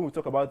sustainable. We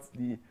talk about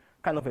the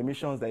kind of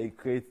emissions that it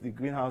creates, the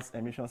greenhouse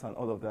emissions and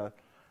all of that,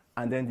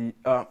 and then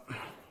the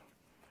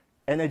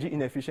energy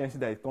inefficiency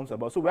that it comes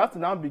about. So we have to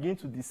now begin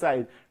to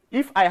decide,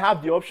 if I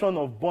have the option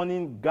of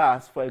burning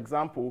gas, for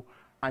example,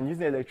 and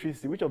using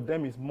electricity, which of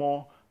them is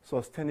more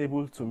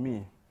sustainable to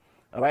me?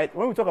 All right.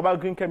 When we talk about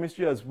green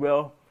chemistry as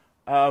well,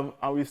 and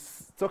we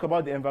talk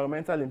about the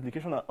environmental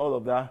implication and all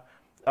of that,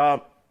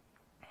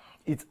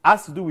 it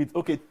has to do with,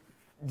 okay,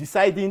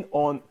 deciding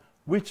on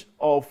when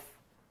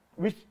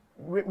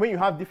you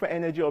have different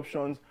energy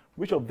options,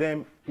 which of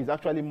them is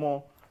actually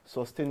more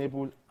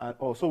sustainable. And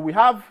also we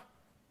have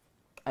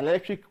an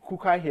electric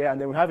cooker here,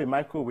 and then we have a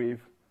microwave.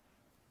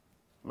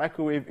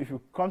 Microwave, if you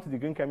come to the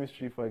green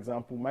chemistry, for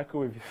example,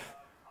 microwave is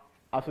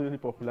absolutely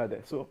popular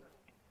there. So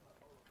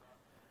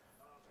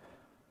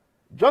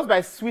just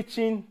by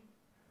switching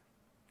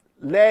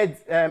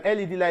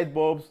LED light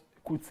bulbs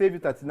could save you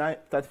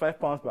 35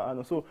 pounds per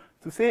annum. So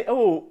to say,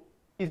 oh,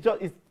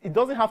 it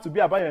doesn't have to be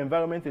about your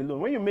environment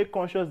alone. When you make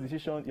conscious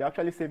decisions, you're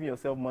actually saving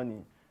yourself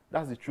money.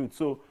 That's the truth.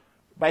 So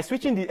by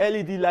switching the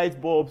LED light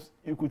bulbs,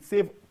 you could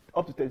save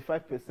up to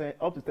 35%,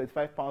 up to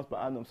 35 pounds per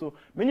annum. So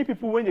many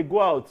people, when they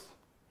go out,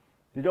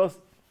 they just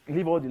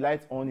leave all the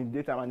lights on in the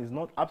daytime, and it's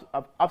not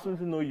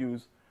absolutely no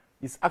use.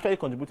 It's actually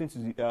contributing to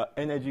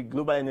the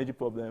global energy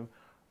problem.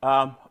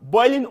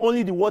 Boiling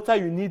only the water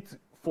you need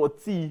for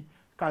tea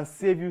can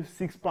save you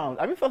 6 pounds.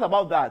 Have you thought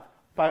about that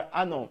per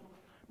annum?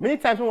 Many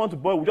times when we want to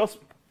boil, we just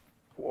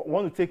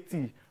want to take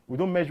tea. We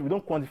don't measure, we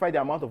don't quantify the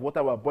amount of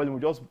water we're boiling.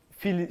 We just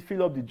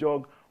fill up the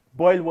jug,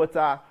 boil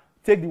water,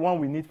 take the one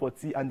we need for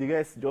tea, and the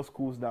rest just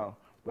cools down.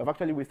 We have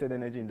actually wasted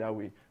energy in that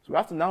way. So we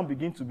have to now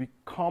begin to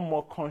become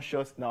more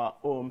conscious in our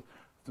homes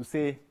to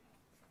say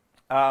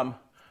how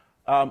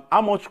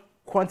much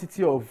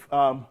quantity of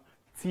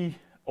tea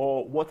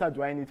or water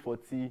do I need for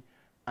tea,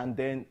 and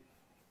then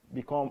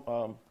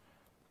become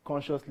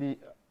consciously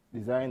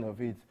desiring of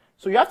it.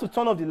 So you have to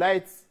turn off the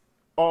lights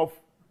off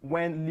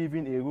when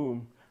leaving a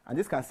room, and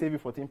this can save you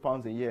 14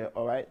 pounds a year,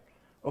 all right?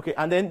 Okay,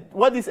 and then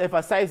what this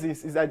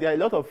emphasizes is that there are a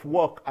lot of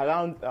work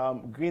around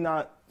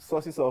greener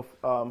sources of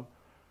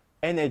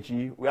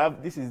energy.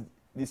 This is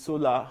the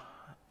solar,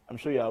 I'm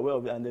sure you're aware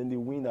of it, and then the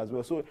wind as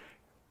well. So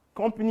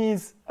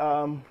companies,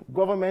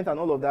 government, and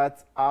all of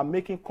that are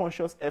making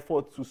conscious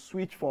efforts to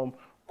switch from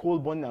coal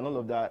burning and all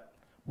of that.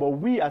 But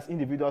we as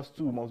individuals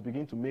too must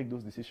begin to make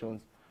those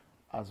decisions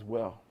as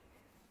well.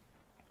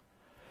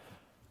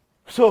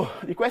 So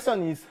the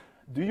question is,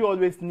 do you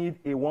always need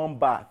a warm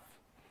bath?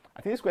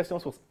 I think this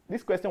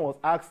question was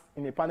asked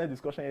in a panel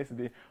discussion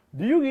yesterday.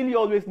 Do you really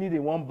always need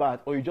a warm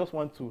bath, or you just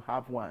want to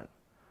have one?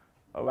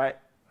 All right.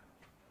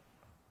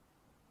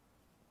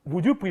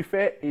 Would you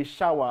prefer a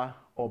shower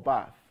or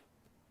bath?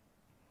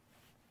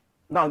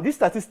 Now, this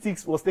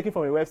statistics was taken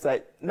from a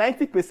website.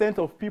 90%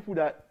 of people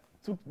that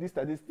took these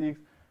statistics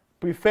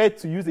preferred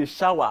to use a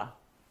shower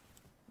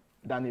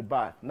than a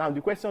bath. Now,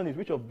 the question is,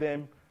 which of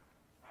them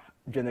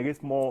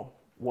generates more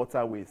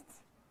water waste?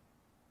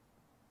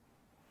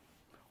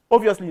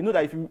 Obviously, you know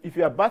that if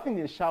you are bathing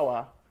in a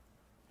shower,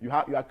 you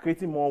are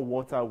creating more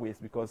water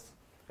waste because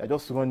you're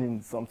just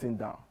running something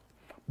down.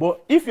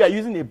 But if you are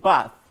using a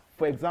bath,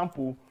 for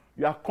example,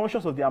 you are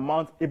conscious of the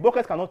amount. A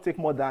bucket cannot take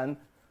more than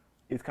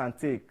it can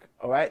take,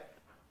 all right?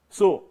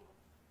 So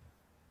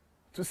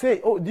to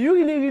say, oh, do you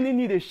really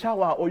need a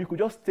shower, or you could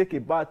just take a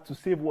bath to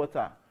save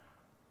water?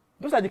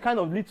 Those are the kind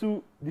of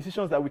little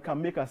decisions that we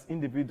can make as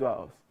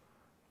individuals.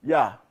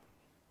 Yeah.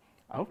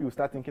 I hope you will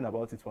start thinking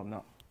about it from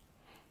now.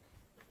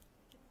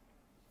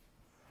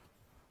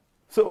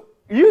 So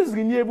use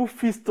renewable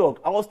feedstock.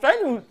 I was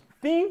trying to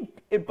think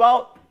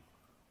about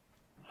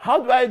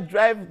how do I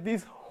drive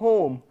this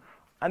home,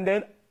 and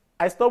then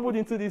I stumbled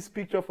into this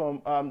picture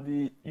from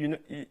the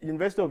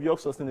University of York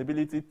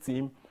sustainability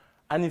team,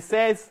 and it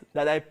says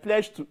that I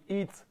pledge to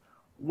eat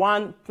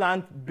 1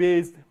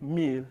 plant-based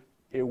meal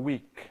a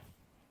week.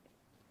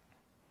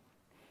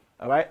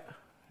 All right?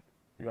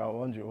 You are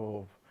wondering,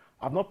 oh,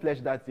 I've not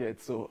pledged that yet.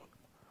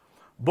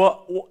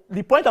 But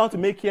the point I want to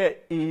make here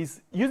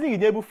is using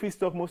renewable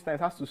feedstock most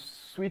times has to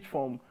switch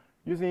from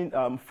using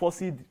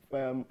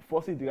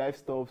fossil-derived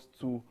stuffs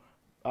to,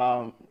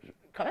 can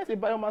I say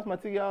biomass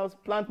materials,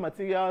 plant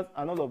materials,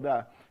 and all of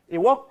that.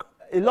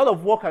 A lot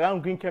of work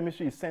around green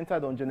chemistry is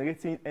centered on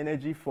generating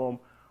energy from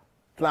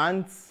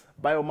plants,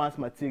 biomass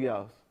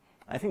materials.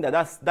 I think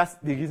that's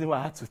the reason why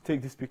I had to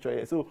take this picture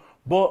here. So,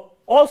 but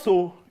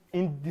also,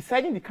 in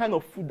deciding the kind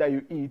of food that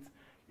you eat,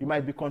 you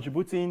might be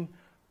contributing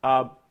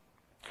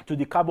to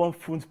the carbon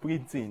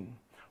footprinting.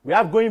 We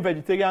have going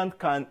vegetarian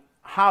can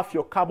halve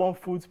your carbon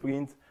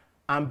footprint,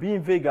 and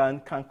being vegan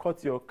can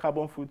cut your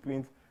carbon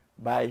footprint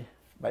by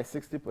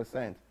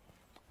 60%.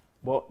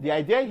 But the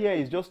idea here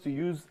is just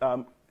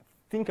to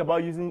think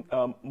about using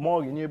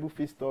more renewable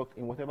feedstock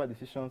in whatever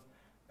decisions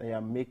that you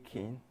are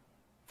making.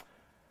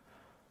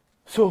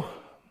 So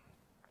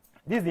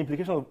this is the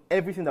implication of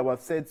everything that we've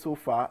said so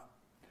far,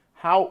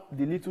 how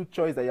the little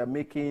choice that you're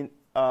making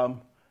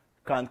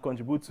can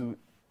contribute to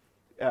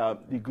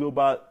the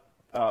global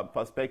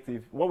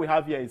perspective. What we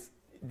have here is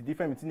the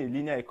difference between a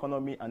linear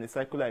economy and a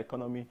circular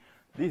economy.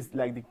 This is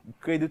like the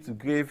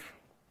cradle-to-grave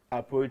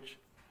approach.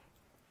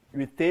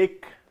 We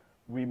take,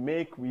 we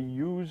make, we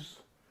use,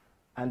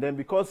 and then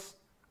because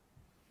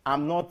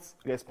I'm not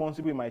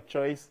responsible in my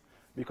choice,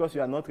 because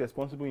you are not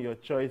responsible in your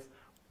choice,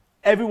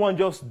 everyone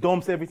just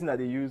dumps everything that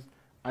they use,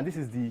 and this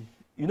is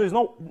it's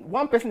not,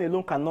 one person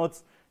alone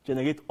cannot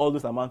generate all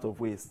those amounts of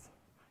waste.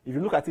 If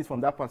you look at it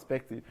from that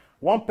perspective,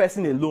 one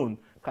person alone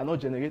cannot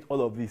generate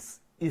all of this.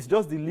 It's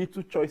just the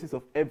little choices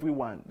of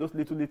everyone, those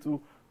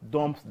little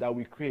dumps that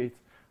we create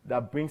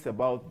that brings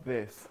about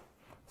this.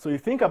 So you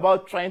think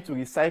about trying to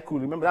recycle.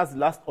 Remember, that's the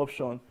last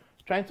option,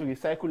 trying to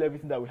recycle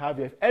everything that we have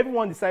here. If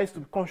everyone decides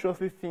to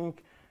consciously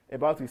think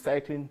about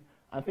recycling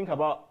and think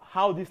about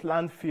how this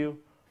landfill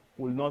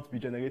will not be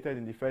generated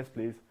in the first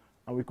place,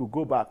 and we could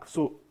go back.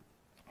 So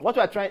what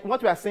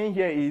we are saying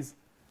here is,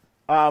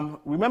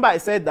 remember I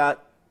said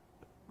that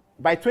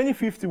by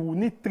 2050, we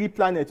need 3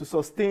 planets to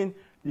sustain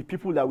the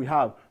people that we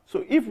have.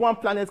 So if one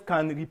planet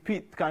can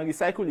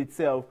recycle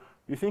itself,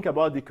 you think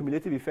about the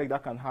cumulative effect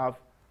that can have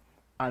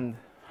and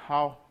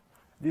how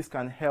this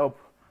can help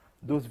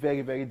those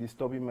very, very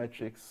disturbing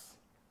metrics.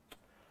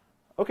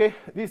 Okay,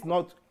 this is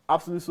not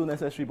absolutely so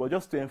necessary, but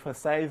just to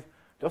emphasize,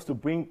 just to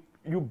bring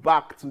you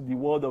back to the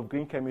world of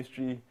green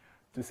chemistry,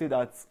 to say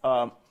that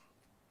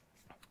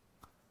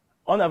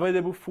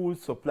unavoidable food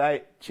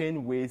supply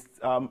chain waste.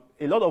 A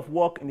lot of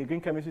work in the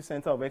Green Chemistry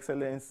Center of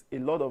Excellence, a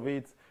lot of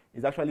it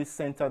is actually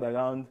centered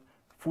around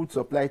food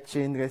supply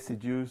chain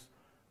residues,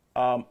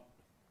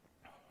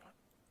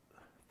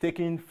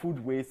 taking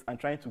food waste and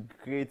trying to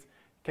create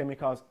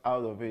chemicals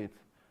out of it.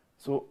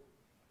 So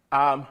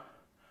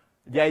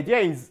the idea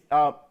is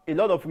a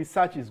lot of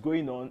research is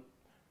going on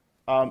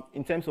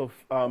in terms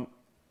of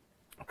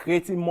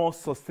creating more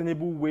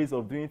sustainable ways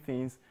of doing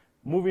things,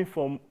 moving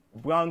from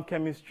brown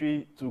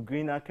chemistry to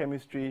greener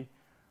chemistry,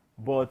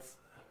 but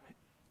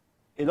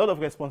a lot of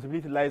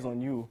responsibility lies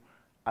on you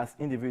as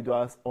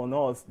individuals, on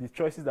us, the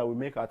choices that we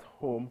make at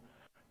home,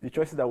 the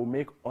choices that we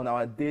make on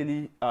our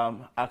daily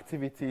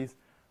activities,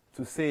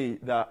 to say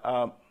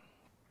that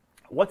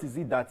what is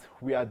it that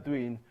we are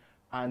doing,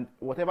 and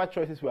whatever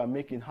choices we are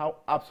making, how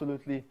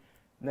absolutely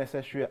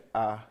necessary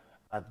are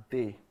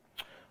they.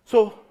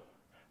 So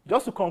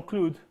just to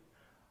conclude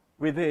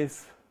with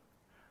this,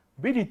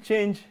 be the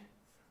change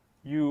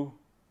you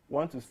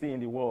want to see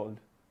in the world,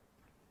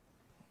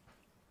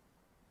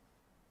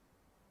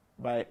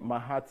 by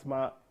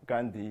Mahatma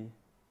Gandhi.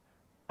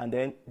 And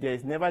then there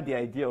is never the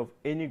idea of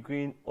any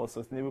green or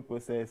sustainable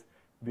process.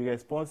 Be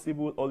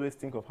responsible, always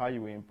think of how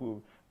you will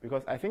improve.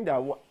 Because I think that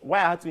why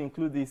I had to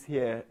include this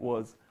here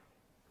was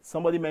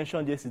somebody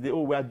mentioned yesterday,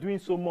 oh, we are doing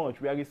so much,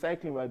 we are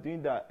recycling, we are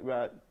doing that, we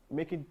are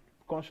making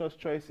conscious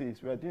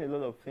choices, we are doing a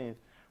lot of things.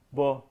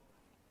 But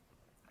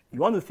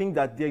you want to think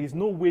that there is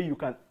no way you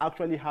can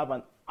actually have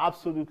an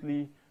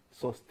absolutely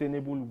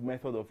sustainable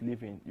method of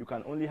living. You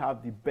can only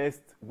have the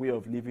best way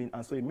of living.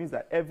 And so it means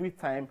that every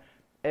time,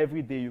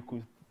 every day, you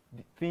could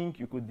think,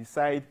 you could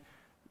decide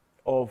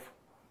of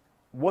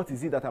what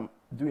is it that I'm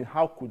doing,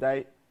 how could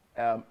I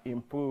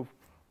improve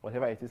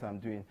whatever it is I'm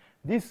doing.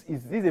 This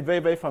is a very,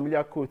 very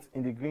familiar quote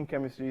in the Green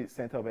Chemistry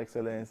Center of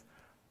Excellence,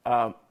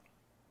 to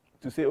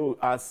say, oh,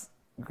 as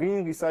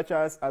green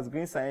researchers, as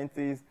green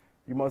scientists,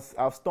 you must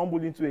have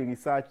stumbled into a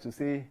research to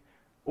say,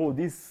 oh,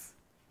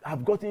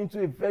 I've gotten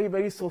into a very,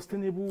 very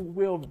sustainable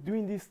way of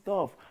doing this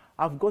stuff.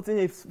 I've gotten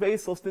a very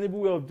sustainable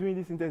way of doing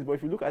this intense. But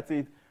if you look at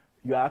it,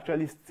 you are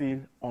actually still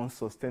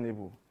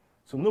unsustainable.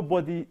 So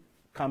nobody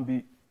can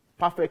be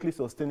perfectly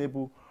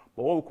sustainable.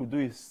 But what we could do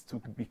is to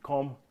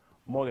become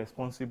more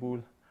responsible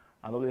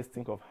and always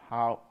think of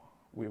how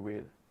we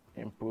will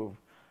improve.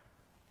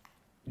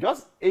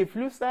 Just a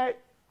few side.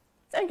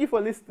 Thank you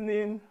for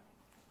listening.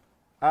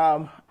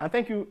 And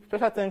thank you,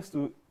 special thanks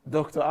to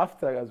Dr.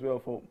 Aftar as well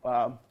for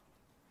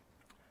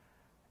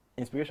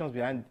inspirations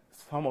behind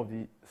some of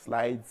the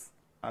slides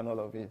and all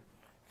of it.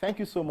 Thank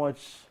you so much.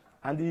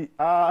 And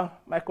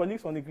my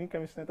colleagues from the Green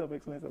Chemistry Center of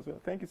Excellence as well.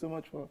 Thank you so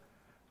much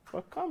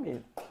for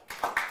coming.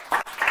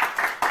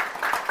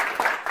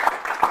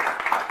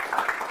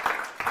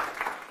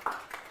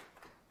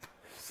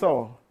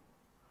 So,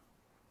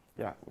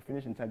 yeah, we're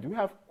finishing time. Do we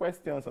have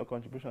questions or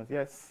contributions?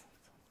 Yes.